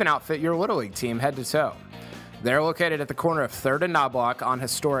can even outfit your Little League team head to toe. They're located at the corner of 3rd and Knobloch on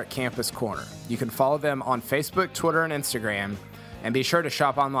historic Campus Corner. You can follow them on Facebook, Twitter, and Instagram. And be sure to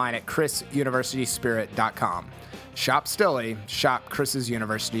shop online at chrisuniversityspirit.com. Shop Stilly, shop Chris's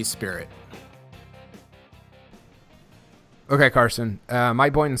University Spirit. Okay, Carson.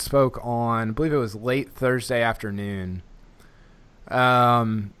 Mike Boynton spoke on, I believe it was late Thursday afternoon.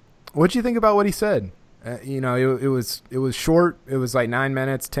 What'd you think about what he said? It was short. It was like 9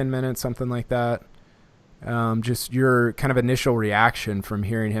 minutes, 10 minutes, something like that. Just your kind of initial reaction from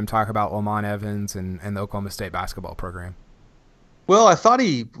hearing him talk about Lamont Evans and the Oklahoma State basketball program. Well, I thought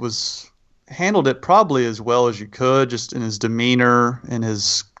he handled it probably as well as you could, just in his demeanor and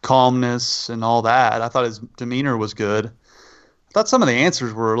his calmness and all that. I thought his demeanor was good. I thought some of the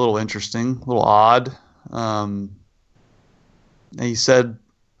answers were a little interesting, a little odd. He said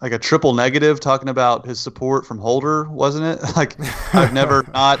like a triple negative, talking about his support from Holder, wasn't it? Like I've never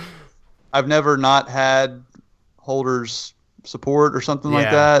not had Holder's support or something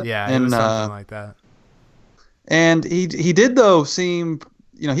like that. Yeah, and, it was something like that. And he did, though, seem,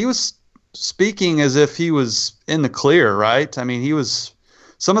 he was speaking as if he was in the clear, right? I mean,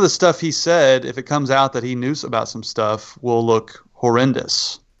 some of the stuff he said, if it comes out that he knew about some stuff, will look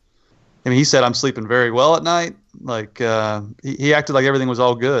horrendous. I mean, he said, I'm sleeping very well at night. Like, he acted like everything was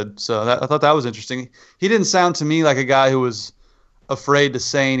all good. So I thought that was interesting. He didn't sound to me like a guy who was afraid to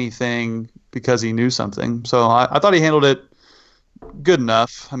say anything because he knew something. So I thought he handled it good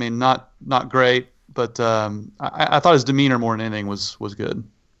enough. I mean, not great. But I thought his demeanor more than anything was good.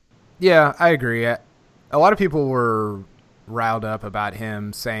 Yeah, I agree. A lot of people were riled up about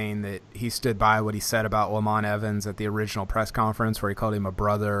him saying that he stood by what he said about Lamont Evans at the original press conference where he called him a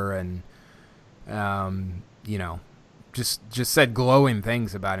brother and, just said glowing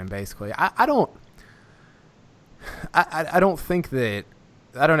things about him, basically. I don't think that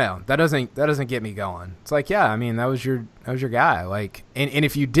 – I don't know. That doesn't get me going. It's like, yeah, I mean, that was your guy. Like, and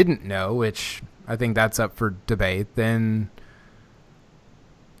if you didn't know, which – I think that's up for debate. Then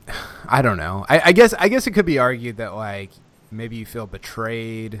I don't know. I guess it could be argued that like maybe you feel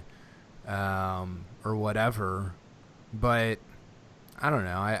betrayed, or whatever. But I don't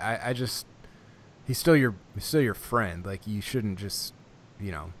know. I just he's still your friend. Like you shouldn't just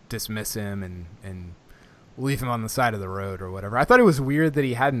dismiss him and leave him on the side of the road or whatever. I thought it was weird that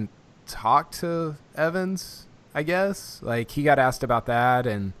he hadn't talked to Evans. I guess like he got asked about that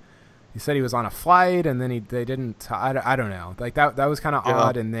and. He said he was on a flight, and then they didn't. I don't know. Like that was kind of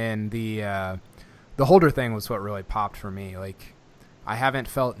odd. And then the Holder thing was what really popped for me. Like I haven't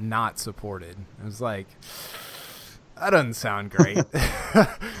felt not supported. It was like, That doesn't sound great.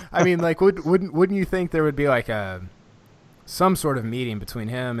 I mean, like, wouldn't you think there would be like some sort of meeting between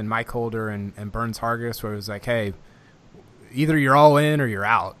him and Mike Holder and Burns Hargis where it was like, hey, either you're all in or you're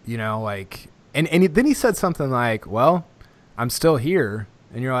out, like, and then he said something like, well, I'm still here.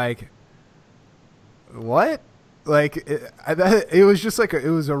 And you're like, what? Like, it was just like, it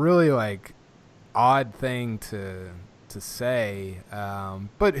was a really like odd thing to say.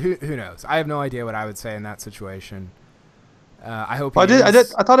 But who knows? I have no idea what I would say in that situation. I hope. Well, I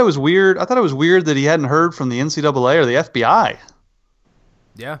thought it was weird. I thought it was weird that he hadn't heard from the NCAA or the FBI.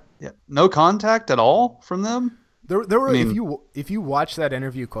 Yeah. No contact at all from them. There were. I mean, if you watch that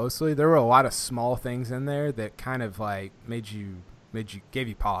interview closely, there were a lot of small things in there that kind of like gave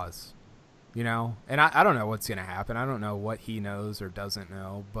you pause. And I don't know what's gonna happen. I don't know what he knows or doesn't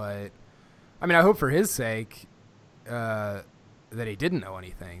know. But I mean, I hope for his sake that he didn't know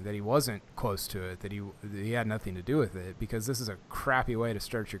anything, that he wasn't close to it, that he had nothing to do with it, because this is a crappy way to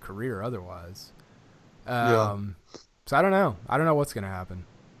start your career otherwise. So I don't know. I don't know what's going to happen.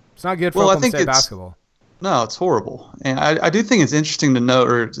 It's not good for Oklahoma State basketball. No, it's horrible. And I do think it's interesting to note,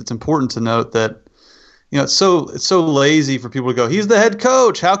 or it's important to note that, it's so lazy for people to go, he's the head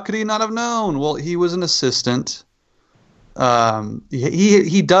coach. How could he not have known? Well, he was an assistant.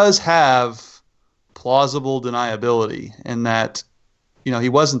 He does have plausible deniability in that, he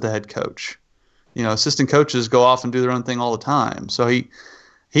wasn't the head coach. Assistant coaches go off and do their own thing all the time. So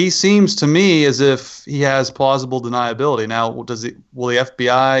he seems to me as if he has plausible deniability. Now, will the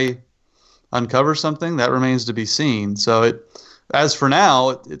FBI uncover something? That remains to be seen. So as for now,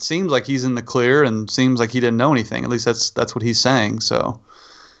 it seems like he's in the clear and seems like he didn't know anything. At least that's what he's saying. So,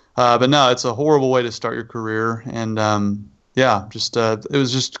 but no, it's a horrible way to start your career. And it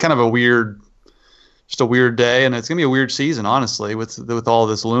was just kind of a weird day, and it's going to be a weird season, honestly, with all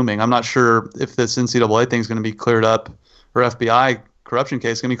this looming. I'm not sure if this NCAA thing is going to be cleared up, or FBI corruption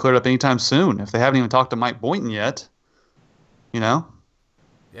case is going to be cleared up anytime soon, if they haven't even talked to Mike Boynton yet. Yeah,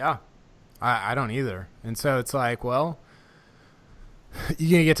 I don't either. And so it's like, well,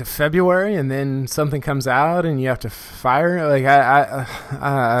 you're going to get to February, and then something comes out, and you have to fire? Like,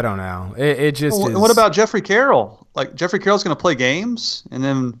 I don't know. It just is. What about Jeffrey Carroll? Like, Jeffrey Carroll's going to play games, and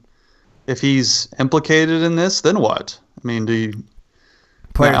then if he's implicated in this, then what? I mean, do you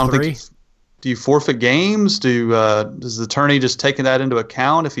do you forfeit games? Does the attorney just take that into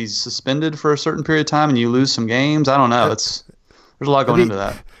account if he's suspended for a certain period of time and you lose some games? I don't know. There's a lot going into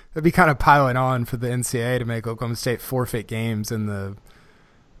that. It'd be kind of piling on for the NCAA to make Oklahoma State forfeit games in the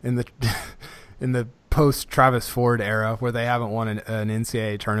in the post Travis Ford era where they haven't won an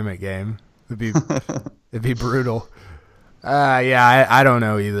NCAA tournament game. It'd be brutal. I don't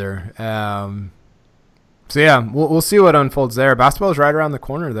know either. We'll see what unfolds there. Basketball is right around the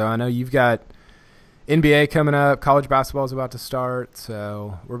corner, though. I know you've got NBA coming up. College basketball is about to start,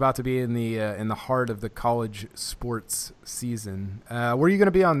 so we're about to be in the heart of the college sports season. Where are you going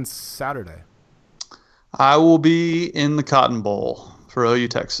to be on Saturday? I will be in the Cotton Bowl for OU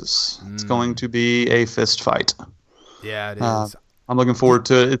Texas. It's going to be a fist fight. Yeah, it is. I'm looking forward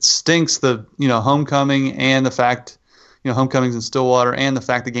to it. It stinks the homecoming and the fact. Homecomings in Stillwater, and the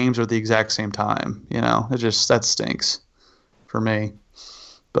fact the games are at the exact same time. That stinks for me.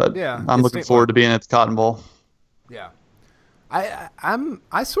 But yeah, I'm looking forward to being at the Cotton Bowl. Yeah,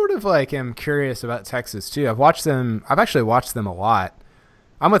 I sort of like am curious about Texas too. I've actually watched them a lot.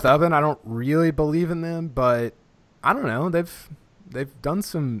 I'm with Ubben. I don't really believe in them, but I don't know. They've done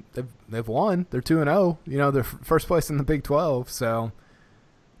some. They've won. They're 2-0. They're first place in the Big 12. So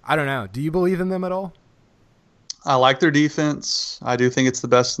I don't know. Do you believe in them at all? I like their defense. I do think it's the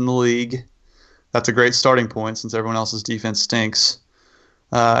best in the league. That's a great starting point since everyone else's defense stinks.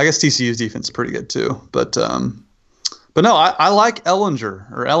 I guess TCU's defense is pretty good too. But no, I like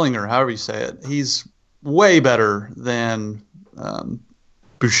Ellinger, however you say it. He's way better than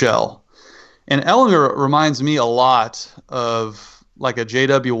Buechele. And Ellinger reminds me a lot of like a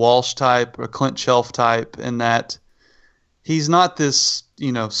J.W. Walsh type or Clint Shelf type in that he's not this,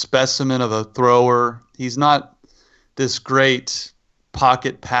 specimen of a thrower. He's not this great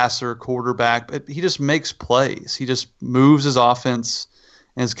pocket passer quarterback, but he just makes plays. He just moves his offense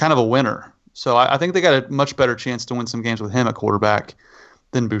and is kind of a winner. So I think they got a much better chance to win some games with him at quarterback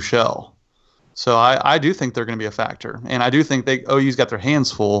than Buechele. So I do think they're going to be a factor. And I do think OU's got their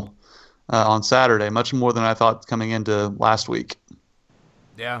hands full on Saturday, much more than I thought coming into last week.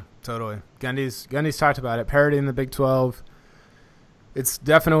 Yeah, totally. Gundy's talked about it. Parity in the Big 12. It's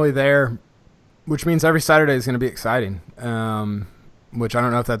definitely there, which means every Saturday is going to be exciting, which I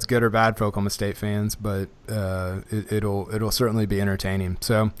don't know if that's good or bad for Oklahoma State fans, but it'll certainly be entertaining.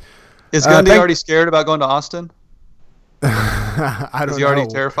 So, is Gundy already scared about going to Austin? I don't know. Is he already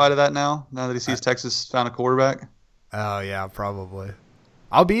terrified of that now that he sees Texas found a quarterback? Oh, yeah, probably.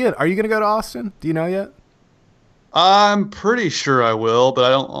 I'll be it. Are you going to go to Austin? Do you know yet? I'm pretty sure I will, but I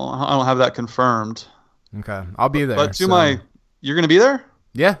don't have that confirmed. Okay, I'll be there. But you're going to be there?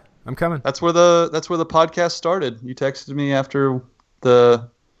 Yeah, I'm coming. That's where the podcast started. You texted me after it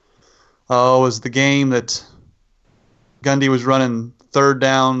was the game that Gundy was running third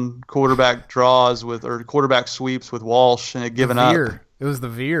down quarterback draws or quarterback sweeps with Walsh and had given up. It was the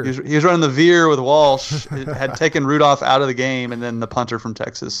veer. He was running the veer with Walsh. It had taken Rudolph out of the game, and then the punter from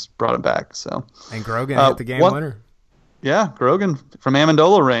Texas brought him back. So and Grogan hit the game winner. Yeah, Grogan from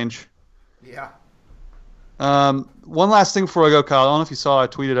Amendola range. Yeah. One last thing before I go, Kyle. I don't know if you saw I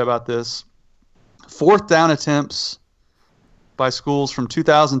tweeted about this. 4th down attempts by schools from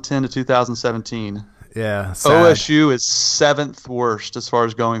 2010 to 2017. Yeah. Sad. OSU is 7th worst as far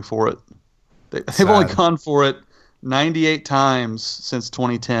as going for it. They've only gone for it 98 times since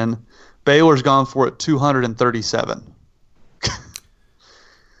 2010. Baylor's gone for it 237.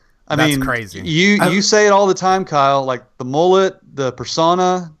 That's crazy. You say it all the time, Kyle. Like the mullet, the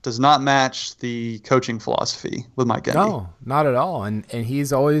persona does not match the coaching philosophy with Mike Gundy. No, not at all. And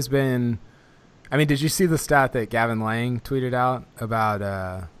he's always been. I mean, did you see the stat that Gavin Lang tweeted out about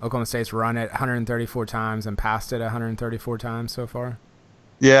Oklahoma State's run it 134 times and passed it 134 times so far?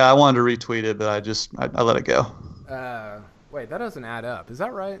 Yeah, I wanted to retweet it, but I let it go. Wait, that doesn't add up. Is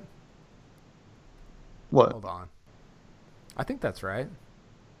that right? What? Hold on. I think that's right.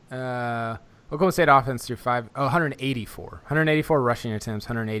 Oklahoma State offense through 184. 184 rushing attempts,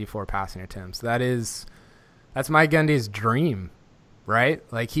 184 passing attempts. That's Mike Gundy's dream, right?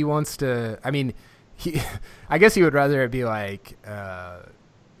 Like he wants to. I mean, I guess he would rather it be like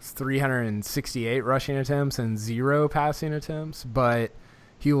 368 rushing attempts and 0 passing attempts, but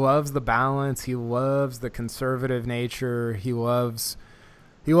he loves the balance. He loves the conservative nature. He loves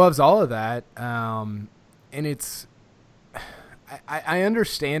all of that. And it's. I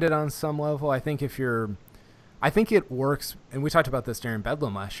understand it on some level. I think it works, and we talked about this during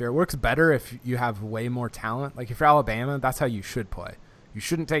Bedlam last year. It works better if you have way more talent. Like if you're Alabama, that's how you should play. You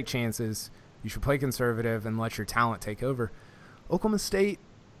shouldn't take chances. You should play conservative and let your talent take over. Oklahoma State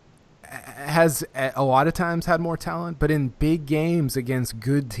has a lot of times had more talent, but in big games against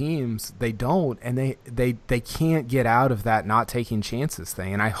good teams, they don't, and they can't get out of that not taking chances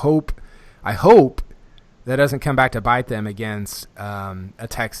thing. And I hope that doesn't come back to bite them against a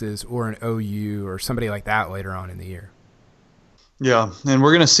Texas or an OU or somebody like that later on in the year. Yeah, and we're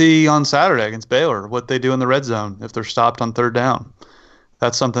going to see on Saturday against Baylor what they do in the red zone if they're stopped on 3rd down.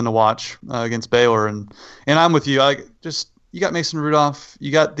 That's something to watch against Baylor. And I'm with you. You got Mason Rudolph.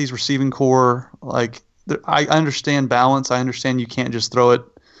 You got these receiving core. Like I understand balance. I understand you can't just throw it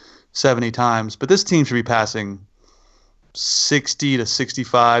 70 times. But this team should be passing 60 to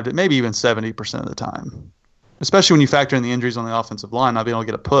 65, maybe even 70% of the time, especially when you factor in the injuries on the offensive line, not being able to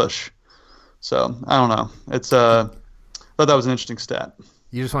get a push. So I don't know. Thought that was an interesting stat.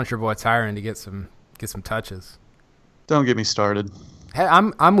 You just want your boy Tyron to get some touches. Don't get me started. Hey,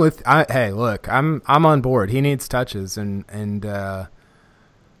 hey, look, I'm on board. He needs touches, and I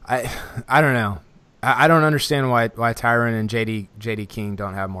don't know. I don't understand why Tyron and JD King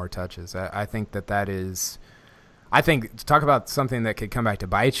don't have more touches. I think that is. I think to talk about something that could come back to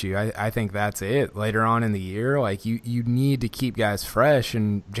bite you, I think that's it. Later on in the year, like you need to keep guys fresh,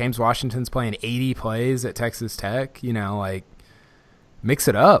 and James Washington's playing 80 plays at Texas Tech. Like mix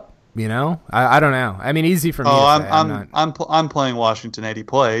it up. I don't know. I mean, easy for me. I'm playing Washington 80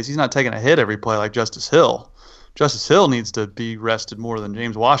 plays. He's not taking a hit every play like Justice Hill. Justice Hill needs to be rested more than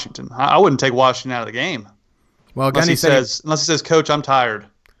James Washington. I wouldn't take Washington out of the game. Well, unless he says, "Coach, I'm tired."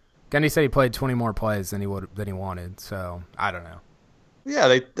 Gundy said he played 20 more plays than he wanted, so I don't know.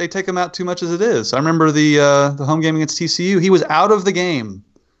 Yeah, they take him out too much as it is. I remember the home game against TCU. He was out of the game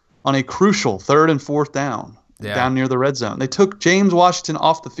on a crucial 3rd and 4th down, down near the red zone. They took James Washington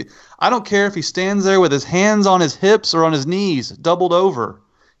off the field. I don't care if he stands there with his hands on his hips or on his knees, doubled over.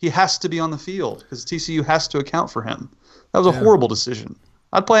 He has to be on the field because TCU has to account for him. That was a horrible decision.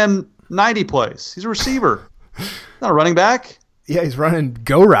 I'd play him 90 plays. He's a receiver, not a running back. Yeah, he's running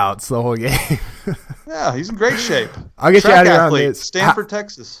go routes the whole game. Yeah, he's in great shape. I'll get Track you out of athlete, here on this. Stanford,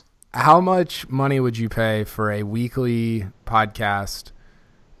 Texas. How much money would you pay for a weekly podcast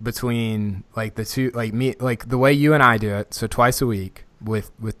between like the two, like me, like the way you and I do it, so twice a week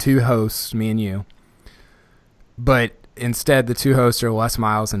with 2 hosts, me and you, but instead the 2 hosts are Les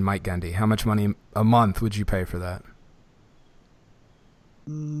Miles and Mike Gundy? How much money a month would you pay for that?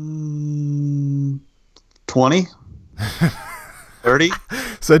 20? 30?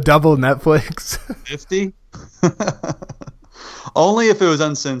 So double Netflix. 50? Only if it was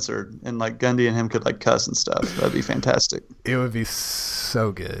uncensored and like Gundy and him could like cuss and stuff. That'd be fantastic. It would be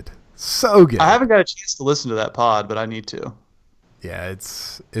so good. So good. I haven't got a chance to listen to that pod, but I need to. Yeah,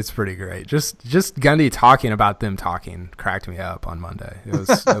 it's pretty great. Just Gundy talking about them talking cracked me up on Monday. It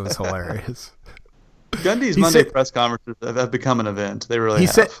was hilarious. Gundy's Monday press conferences have become an event. They really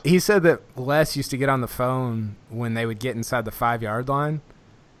have. He said that Les used to get on the phone when they would get inside the 5-yard line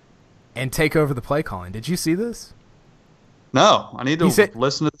and take over the play calling. Did you see this? No, I need to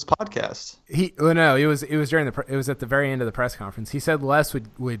listen to this podcast. It was at the very end of the press conference. He said Les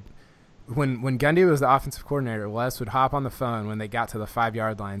would when Gundy was the offensive coordinator, Les would hop on the phone when they got to the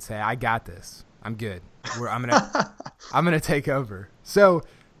 5-yard line and say, "I got this. I'm good. I'm gonna take over." So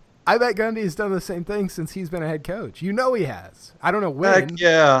I bet Gundy has done the same thing since he's been a head coach. You know he has. I don't know when. Heck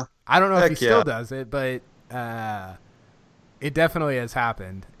yeah. I don't know if he still does it, but it definitely has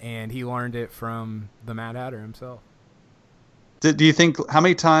happened, and he learned it from the Mad Hatter himself. Do you think how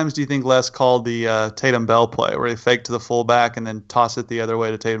many times do you think Les called the Tatum Bell play where he faked to the fullback and then tossed it the other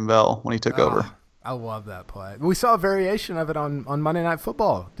way to Tatum Bell when he took over? I love that play. We saw a variation of it on Monday Night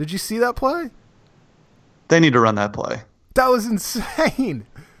Football. Did you see that play? They need to run that play. That was insane.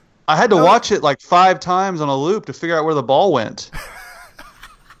 I had to watch it like 5 times on a loop to figure out where the ball went.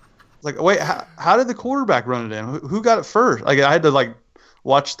 Like, wait, how did the quarterback run it in? Who got it first? Like, I had to like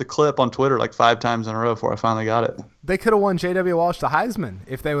watch the clip on Twitter like 5 times in a row before I finally got it. They could have won J.W. Walsh the Heisman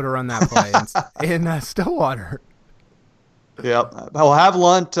if they would have run that play in Stillwater. Yep. I'll have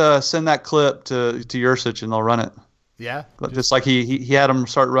Lunt send that clip to Yursich and they'll run it. Yeah. But just like he had him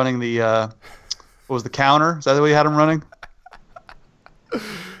start running the what was the counter? Is that the way he had him running?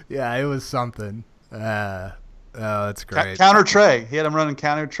 Yeah, it was something. Oh, that's great. Counter tray. He had him running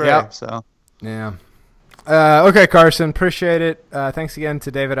counter tray. Yep. So yeah. Okay, Carson. Appreciate it. Thanks again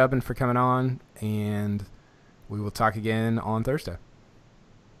to David Ubben for coming on, and we will talk again on Thursday.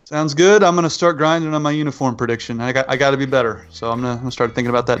 Sounds good. I'm gonna start grinding on my uniform prediction. I got to be better, so I'm gonna start thinking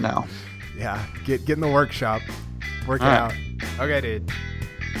about that now. Yeah, get in the workshop, work it out. Okay, dude.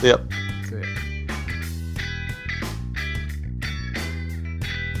 Yep. See ya.